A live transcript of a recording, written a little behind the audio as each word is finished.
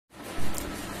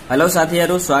Hello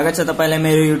साथीहरु, स्वागत छ तपाईलाई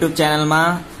मेरो YouTube च्यानलमा,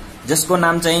 जसको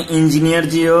नाम चाहिँ इन्जिनियर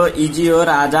जी हो, इजी हो। र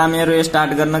आज हामीहरु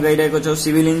स्टार्ट गर्न गइरहेको छौं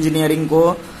सिभिल इन्जिनियरिङ को,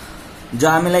 जो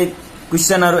हामीलाई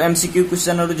क्वेशनहरु एमसीक्यू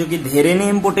क्वेशनहरु जो कि धेरै नै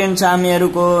इम्पोर्टेन्ट छ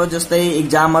हामीहरुको। जस्तै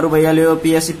एक्जामहरु भइहाल्यो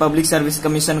पीएससी पब्लिक सर्भिस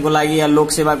कमिसन को लागि या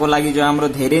लोकसेवा को लागि, जो हाम्रो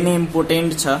धेरै नै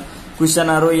इम्पोर्टेन्ट छ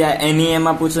क्वेशनहरु। या एनईए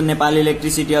मा पुग्छ, नेपाल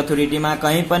इलेक्ट्रिसिटी अथोरिटी मा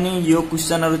कहीं पनि यो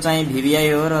क्वेशनहरु चाहिँ भीवीआई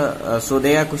हो र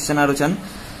सोधेका क्वेशनहरु छन्।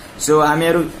 सो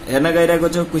हामीहरु हेर्न गइरहेको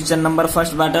छौं क्वेशन नम्बर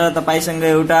फर्स्ट बाट। तपाईसँग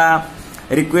एउटा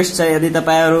रिक्वेस्ट छ, यदि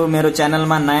तपाईहरु मेरो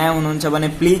च्यानलमा नयाँ हुनुहुन्छ भने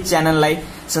प्लिज च्यानललाई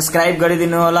सब्स्क्राइब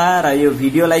गरिदिनु होला र यो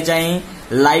भिडियोलाई चाहिँ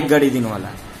लाइक गरिदिनु होला।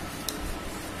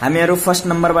 हामीहरु फर्स्ट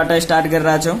नम्बरबाट स्टार्ट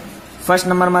गरिरहेका छौं। फर्स्ट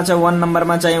नम्बरमा छ 1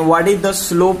 नम्बरमा चाहिँ what is the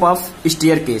slope of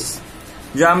staircase.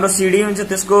 जो हाम्रो सिडी हुन्छ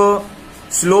त्यसको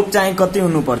स्लोप चाहिँ कति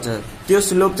हुनुपर्छ? त्यो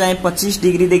स्लोप चाहिँ 25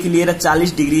 डिग्री देखि लिएर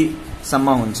 40 डिग्री सम्म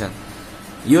हुन्छ।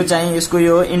 यो चाहिँ यसको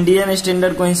यो इन्डियन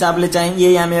स्ट्यान्डर्ड को हिसाबले चाहिँ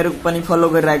यही हामीहरु पनि फलो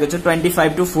गरिरहेको छ।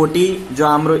 25 to 40 जो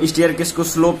हाम्रो स्टेयरकेस को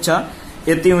स्लोप छ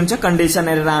यति हुन्छ। कन्डिसन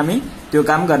हेरेर हामी त्यो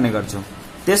काम गर्ने गर्छौं।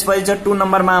 त्यसपछि छ 2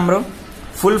 नम्बरमा हाम्रो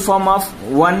full form of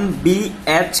 1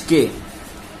 BHK।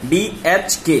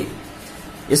 BHK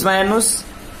यसमा हेर्नुस्,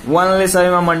 1 ले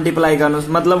सबैमा मल्टिप्लाई गर्नुस्,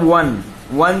 मतलब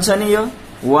 1 छ नि, यो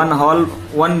 1 हल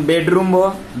 1 बेडरूम हो।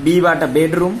 B बाट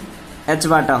बेडरूम, H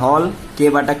बाट हल,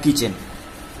 K बाट किचन।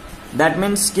 That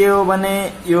means के हो भने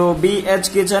यो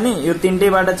BHK छ नि, यो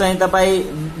तीनटैबाट चाहिँ तपाई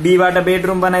B बाट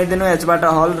बेडरूम बनाइदिनु, H बाट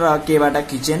हल र K बाट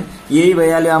किचन। यही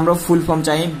भइहाल्यो हाम्रो फुल फर्म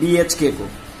चाहिँ BHK को।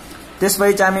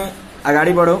 त्यसपछि चाहिँ हामी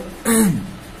अगाडि बढौं।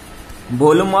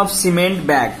 Volume of cement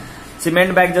bag.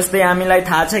 Cement bag जस्तै हामीलाई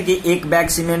थाहा छ कि एक ब्याग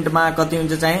सिमेन्टमा कति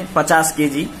हुन्छ चाहिँ 50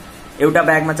 केजी। एउटा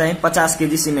ब्यागमा चाहिँ 50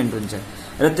 केजी सिमेन्ट हुन्छ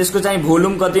र त्यसको चाहिँ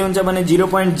भोल्युम कति हुन्छ भने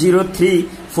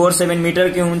 0.0347 मिटर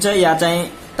के हुन्छ, या चाहिँ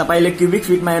तपाईले क्युबिक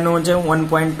फिटमा हेर्नुहुन्छ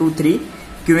 1.23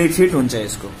 क्युबिक फिट हुन्छ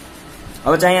यसको।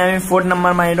 अब चाहिँ हामी 4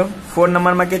 नम्बरमा हेरौं। 4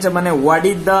 नम्बरमा के छ भने what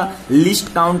is the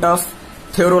list count of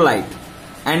थ्योरोलाइट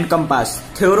and compass.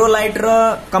 थ्योरोलाइट र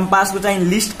कम्पासको चाहिँ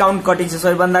लिस्ट काउन्ट कति छ?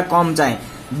 सबैभन्दा कम चाहिँ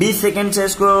 20 सेकेन्ड छ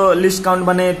यसको लिस्ट काउन्ट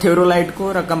भने थ्योरोलाइट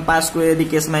को, र कम्पास को यदि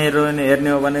केसमा हेर्ने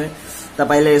हो भने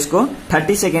तपाईले यसको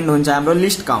 30 सेकेन्ड हुन्छ हाम्रो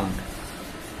लिस्ट काउन्ट।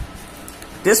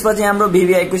 त्यसपछि हाम्रो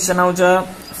भीवीआई क्वेशन आउँछ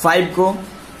 5 को।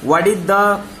 What is the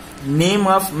name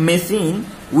of machine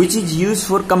which is used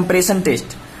for compression test.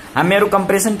 हामीहरु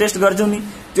compression test गर्छौं नि,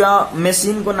 त्यो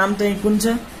मेसिन को नाम चाहिँ कुन छ?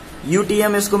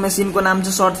 यूटीएम यसको मेसिन को नाम छ,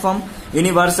 short form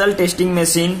universal testing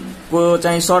machine को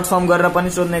चाहिँ सर्ट फर्म गरेर पनि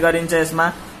सोध्ने गरिन्छ।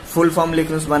 यसमा फुल फर्म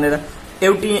लेख्नुस् भनेर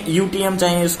यूटीएम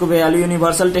चाहिँ यसको भइहाल्यो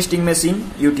युनिभर्सल टेस्टिङ मेसिन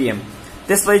यूटीएम।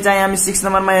 त्यसपछि चाहिँ हामी 6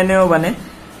 नम्बरमा हेर्ने हो भने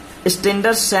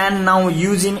standard sand now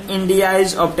use in India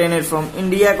is अब्टेनेड from.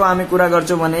 India को हामी कुरा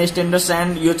गर्छौं भने स्ट्यान्डर्ड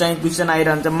स्यान्ड, यो चाहिँ क्वेशन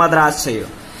आइरहन्छ, मद्रास छ यो,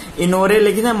 इनोरे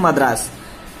लेखिन मद्रास,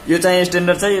 यो चाहिँ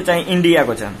स्ट्यान्डर्ड छ, यो चाहिँ इन्डिया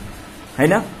को छ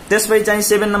हैन। त्यसपछि चाहिँ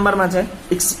 7 नम्बरमा छ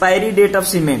expiry date of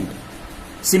cement.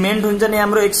 Cement हुन्छ नि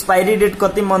हाम्रो, एक्सपायरी डेट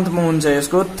कति मन्थमा हुन्छ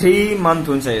यसको? 3 मन्थ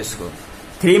हुन्छ यसको।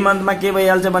 3 मन्थमा के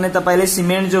भइहाल्छ भने तपाईले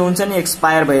सिमेन्ट जो हुन्छ नि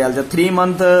एक्सपायर भइहाल्छ।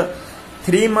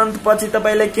 3 मन्थ पछि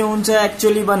तपाईले के हुन्छ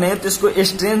एक्चुअली भने त्यसको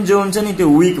स्ट्रेन्थ जो हुन्छ नि त्यो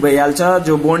वीक भइहाल्छ,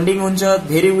 जो बोन्डिङ हुन्छ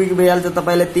धेरै वीक भइहाल्छ।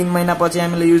 तपाईले 3 महिना पछि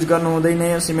हामीले युज गर्नु हुँदैन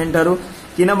यो सिमेन्टहरु,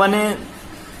 किनभने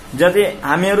जति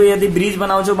हामीहरु यदि ब्रिज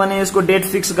बनाउँछौं भने यसको डेट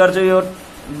फिक्स गर्छौं, यो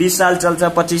 20 साल चल्छ,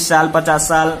 25 साल, 50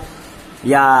 साल,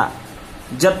 या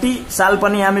जति साल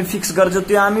पनि हामी फिक्स गर्छौं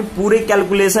त्यो हामी पुरै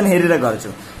क्याल्कुलेसन हेरेर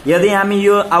गर्छौं। यदि हामी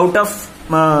यो आउट अफ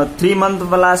 3 मन्थ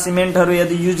वाला सिमेन्टहरु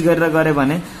यदि युज गरेर गरे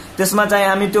भने त्यसमा चाहिँ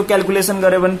हामी त्यो क्याल्कुलेसन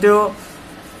गरे भने त्यो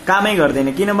कामै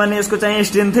गर्दैन, किनभने यसको चाहिँ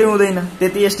स्ट्रेन्थै हुँदैन,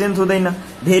 त्यति स्ट्रेन्थ हुँदैन,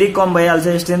 धेरै कम भइहाल्छ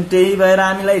स्ट्रेन्थ। त्यही भएर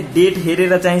हामीलाई डेट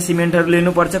हेरेर चाहिँ सिमेन्टहरु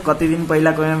लिनुपर्छ, कति दिन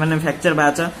पहिलाको म्यानुफ्याक्चर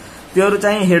भएको छ त्योहरु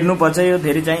चाहिँ हेर्नुपर्छ। यो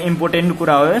धेरै चाहिँ इम्पोर्टेन्ट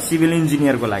कुरा हो सिभिल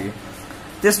इन्जिनियर को लागि।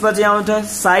 त्यसपछि आउँछ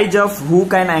size of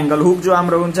hook and angle. Hook जो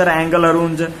हाम्रो हुन्छ र एंगलहरु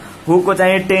हुन्छ। हुक को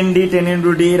चाहिँ 10D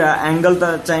 10x D र एंगल त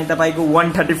चाहिँ तपाईको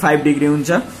 135 डिग्री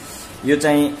हुन्छ यो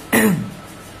चाहिँ।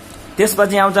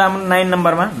 त्यसपछि आउँछ हाम्रो 9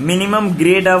 नम्बरमा minimum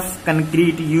grade of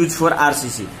concrete use for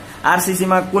RCC. RCC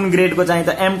मा कुन ग्रेड को चाहिँ त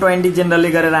M20 जेनरली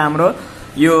गरेर हाम्रो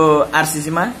यो आरसीसी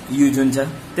मा युज हुन्छ।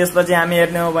 त्यसपछि हामी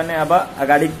हेर्ने हो भने अब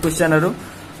अगाडि क्वेशनहरु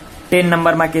 10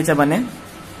 नम्बरमा के छ भने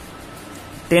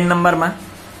 10 नम्बरमा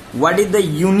what is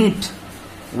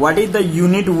the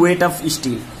unit weight of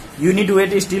steel. Unit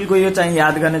weight steel को यो चाहिँ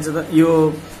याद गर्ने छ,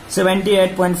 यो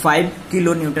 78.5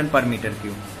 किलो न्यूटन पर मिटर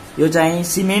क्यूब। यो चाहिँ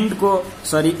सिमेन्ट को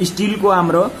स्टील को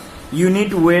हाम्रो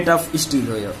युनिट वेट अफ स्टील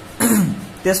हो यो।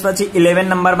 त्यसपछि 11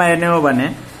 नम्बरमा हेर्ने हो भने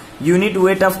युनिट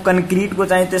वेट अफ कंक्रीट को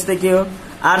चाहिँ त्यस्तै के हो,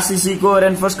 आरसीसी को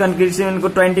रेनफोर्स कंक्रीट सिमेन्ट को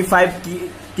 25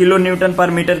 किलो न्यूटन पर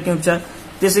मिटर क्यूब छ।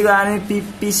 त्यसैको हामी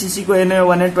पीसीसी को हेर्ने हो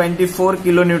भने 24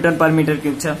 किलो न्यूटन पर मिटर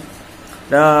क्यूब छ।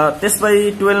 र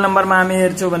त्यसपछि 12 नम्बरमा हामी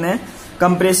हेर्छौं भने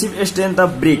compressive strength of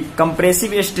brick.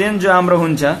 Compressive strength जो हाम्रो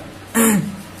हुन्छ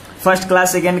फर्स्ट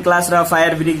क्लास सेकेन्ड क्लास र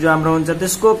फायर ब्रिक जो हाम्रो हुन्छ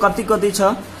त्यसको कति कति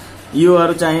छ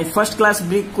योहरु चाहिँ फर्स्ट क्लास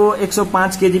ब्रिक को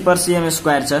 105 केजी पर सीएम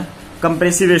स्क्वायर छ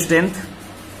compressive strength.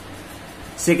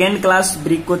 Second class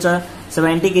brick को छ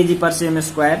 70 केजी पर सीएम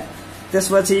स्क्वायर।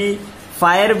 त्यसपछि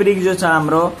फायर ब्रिक जो छ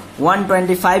हाम्रो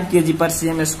 125 केजी पर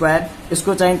सीएम स्क्वायर।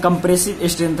 यसको चाहिँ कम्प्रेसिभ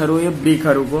स्ट्रेन्थहरु यो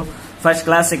ब्रिकहरुको फर्स्ट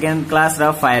क्लास सेकेन्ड क्लास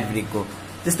र फायर ब्रिक को।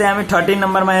 त्यस्तै हामी 13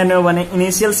 नम्बरमा हेर्ने हो भने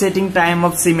initial setting time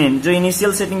of cement. जो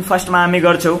इनिशियल सेटिङ फर्स्टमा हामी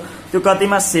गर्छौं त्यो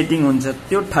कतिमा सेटिङ हुन्छ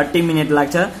त्यो 30 मिनेट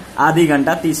लाग्छ, आधी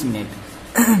घण्टा 30 मिनेट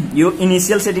यो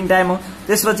इनिशियल सेटिङ टाइम हो।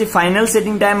 त्यसपछि फाइनल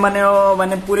सेटिङ टाइम भन्यो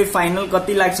भने पुरै फाइनल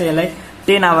कति लाग्छ यसलाई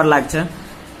 10 आवर लाग्छ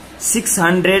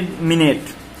 600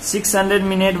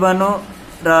 मिनेट भन्नु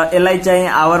र यसलाई चाहिँ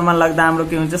आवरमा लाग्दा हाम्रो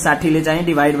के हुन्छ 60 ले चाहिँ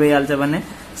डिभाइड भइहाल्छ भने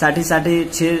 60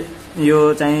 6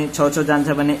 यो चाहिँ 6 जान्छ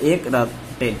भने 1 र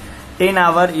 10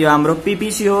 आवर। यो हाम्रो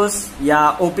पीपीसी होस् या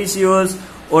ओपीसी होस्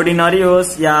ऑर्डिनरी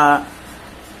होस् या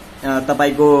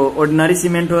तपाईको ऑर्डिनरी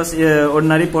सिमेन्ट होस्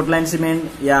ऑर्डिनरी पोर्टलाइन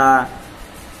सिमेन्ट या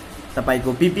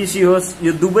तपाईको पीपीसी होस्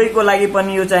यो दुवैको लागि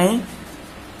पनि यो चाहिँ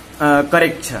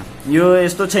करेक्ट छ। यो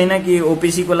यस्तो छैन कि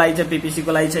ओपीसी को लागि छ पीपीसी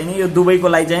को लागि छैन, यो दुवैको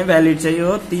लागि चाहिँ भ्यालिड छ।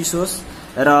 यो 30 होस्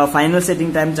र फाइनल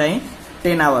सेटिङ टाइम चाहिँ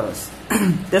 10 आवर होस्।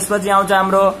 त्यसपछि आउँछ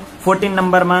हाम्रो 14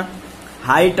 नम्बरमा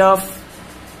height of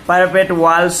parapet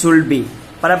wall should be।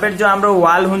 parapet जो हाम्रो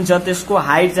वाल हुन्छ त्यसको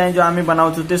हाइट चाहिँ जो हामी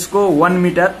बनाउँछौं त्यसको 1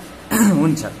 मिटर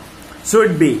हुन्छ।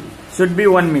 should be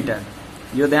 1 मिटर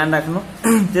यो ध्यान राख्नु।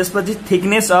 त्यसपछि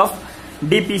थिकनेस अफ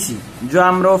डीपीसी जो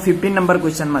हाम्रो 15 नम्बर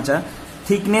क्वेशनमा छ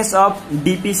थिकनेस अफ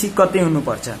डीपीसी कति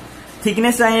हुनुपर्छ।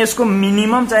 थिकनेस चाहिँ यसको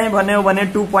मिनिमम चाहिँ भन्यो भने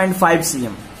 2.5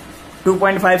 सीएम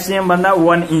 2.5 सीएम भन्दा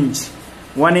 1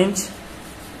 इन्च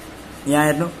यहाँ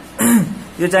हेर्नु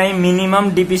यो चाहिँ मिनिमम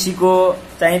डीपीसी को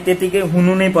चाहिँ त्यतिकै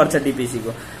हुनु नै पर्छ। डीपीसी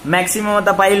को म्याक्सिमम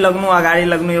तपाई लग्नु अगाडि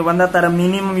लग्नु यो भन्दा, तर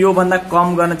मिनिमम यो भन्दा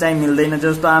कम गर्न चाहिँ मिल्दैन।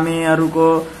 जस्तो हामीहरुको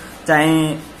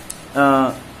चाहिँ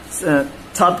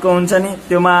छतको हुन्छ नि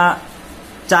त्योमा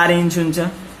 4 इन्च हुन्छ,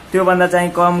 त्यो भन्दा चाहिँ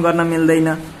कम गर्न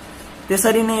मिल्दैन।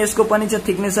 त्यसरी नै यसको पनि छ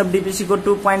थिकनेस अफ डीपीसी को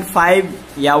 2.5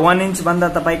 या 1 इन्च भन्दा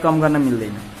तपाई कम गर्न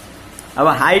मिल्दैन। अब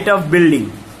हाइट अफ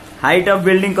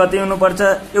बिल्डिङ कति हुनुपर्छ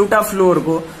एउटा फ्लोर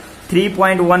को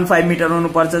 3.15 मिटर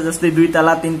हुनुपर्छ। जस्तै 2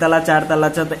 तला 3 तला 4 तला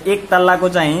छ त एक तल्लाको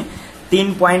चाहिँ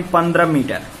 3.15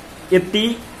 मिटर यति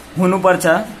हुनुपर्छ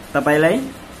तपाईलाई।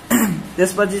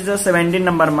 त्यसपछि छ 17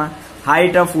 नम्बरमा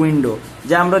हाइट अफ विन्डो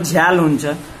जो हाम्रो झ्याल हुन्छ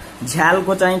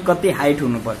झ्यालको चाहिँ कति हाइट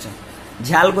हुनुपर्छ।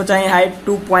 झ्यालको चाहिँ हाइट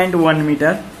 2.1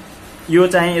 मिटर यो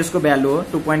चाहिँ यसको भ्यालु हो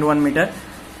 2.1 मिटर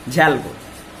झ्यालको।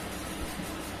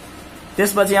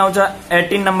 त्यसपछि आउँछ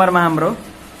 18 नम्बरमा हाम्रो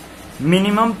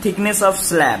मिनिमम थिकनेस अफ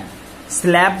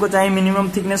स्ल्याब को चाहिँ मिनिमम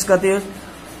थिकनेस कति हो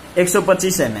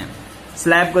 125 mm।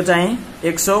 स्ल्याब को चाहिँ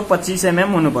 125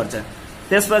 mm हुनुपर्छ।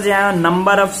 त्यसपछि आयो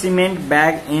number of cement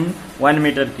bag in 1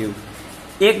 metre cube.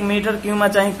 1 metre क्यूबमा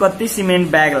चाहिँ कति सिमेन्ट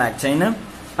ब्याग लाग्छ हैन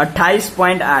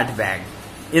 28.8 ब्याग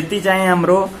यति चाहिँ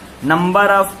हाम्रो number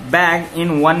of bag in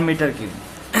 1 metre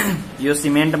cube यो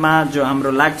सिमेन्टमा जो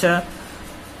हाम्रो लाग्छ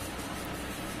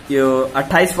यो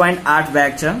 28.8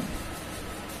 ब्याग छ।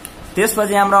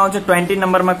 त्यसपछि हाम्रो आउँछ 20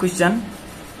 नम्बरमा क्वेशन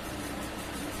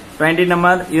 20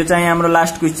 नम्बर यो चाहिँ हाम्रो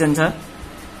लास्ट क्वेशन छ।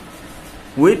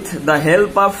 With the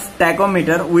help of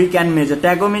ट्याकोमिटर we can major.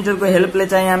 ट्याकोमिटरको हेल्पले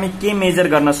चाहिँ हामी के मेजर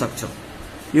गर्न सक्छौं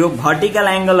यो भर्टिकल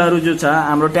एंगलहरु जो छ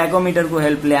हाम्रो ट्याकोमिटरको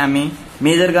हेल्पले हामी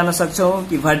मेजर गर्न सक्छौं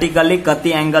कि भर्टिकली कति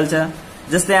एंगल छ।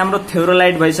 जस्तै हाम्रो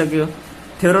थ्योरोलाइट भइसक्यो,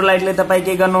 थ्योरोलाइटले तपाई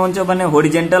के गर्नुहुन्छ भने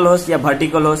होरिजेन्टल होस् या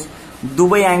भर्टिकल होस्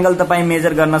दुवै एंगल तपाई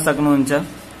मेजर गर्न सक्नुहुन्छ।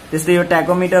 त्यस्तै यो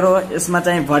ट्याकोमिटर हो यसमा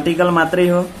चाहिँ भर्टिकल मात्रै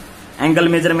हो एंगल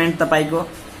मेजरमेन्ट तपाईको।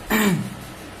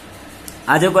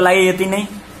 आजको लागि यति नै।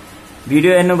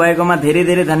 भिडियो हेर्नु भएकोमा धेरै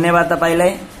धेरै धन्यवाद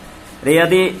तपाईलाई। र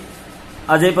यदि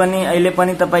अझै पनि अहिले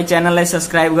पनि तपाई च्यानललाई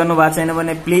सब्स्क्राइब गर्नु भएको छैन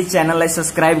भने प्लिज च्यानललाई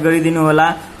सब्स्क्राइब गरिदिनु होला।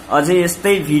 अझै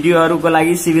यस्तै भिडियोहरुको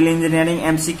लागि सिभिल इन्जिनियरिङ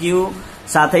एमसीक्यू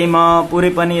साथै म पुरै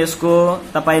पनि यसको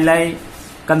तपाईलाई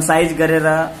कन्साइज गरेर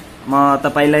म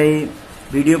तपाईलाई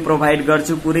भिडियो प्रोभाइड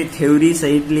गर्छु पुरै थ्योरी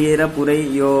सहित लिएर पुरै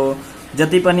यो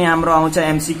जति पनि हाम्रो आउँछ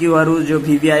एमसीक्यूहरु जो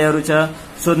भीवीआईहरु छ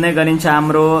सोध्ने गरिन्छ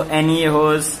हाम्रो एनईए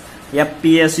होस् या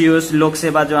पीएससी होस्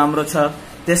लोकसेवा जो हाम्रो छ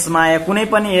त्यसमा या कुनै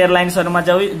पनि एयरलाइन्सहरुमा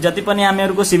जति पनि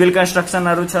हामीहरुको सिभिल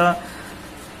कन्स्ट्रक्सनहरु छ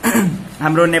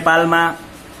हाम्रो नेपालमा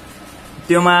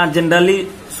त्योमा जनरली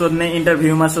सोध्ने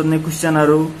इन्टरभ्यूमा सोध्ने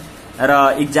क्वेशनहरु र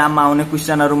एक्जाममा आउने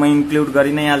क्वेशनहरु म इन्क्लुड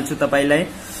गरि नै हाल्छु तपाईलाई।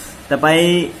 तपाई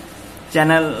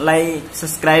च्यानललाई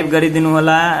सब्स्क्राइब गरिदिनु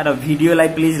होला र भिडियोलाई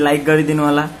प्लिज लाइक गरिदिनु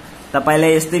होला।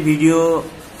 तपाईलाई यस्तै भिडियो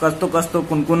कस्तो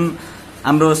कुन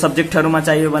हाम्रो सब्जेक्टहरुमा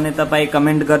चाहियो भने तपाई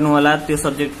कमेन्ट गर्नु होला, त्यो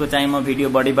सब्जेक्टको चाहिँ म भिडियो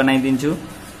बढी बनाइदिन्छु।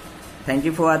 Thank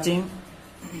you for watching.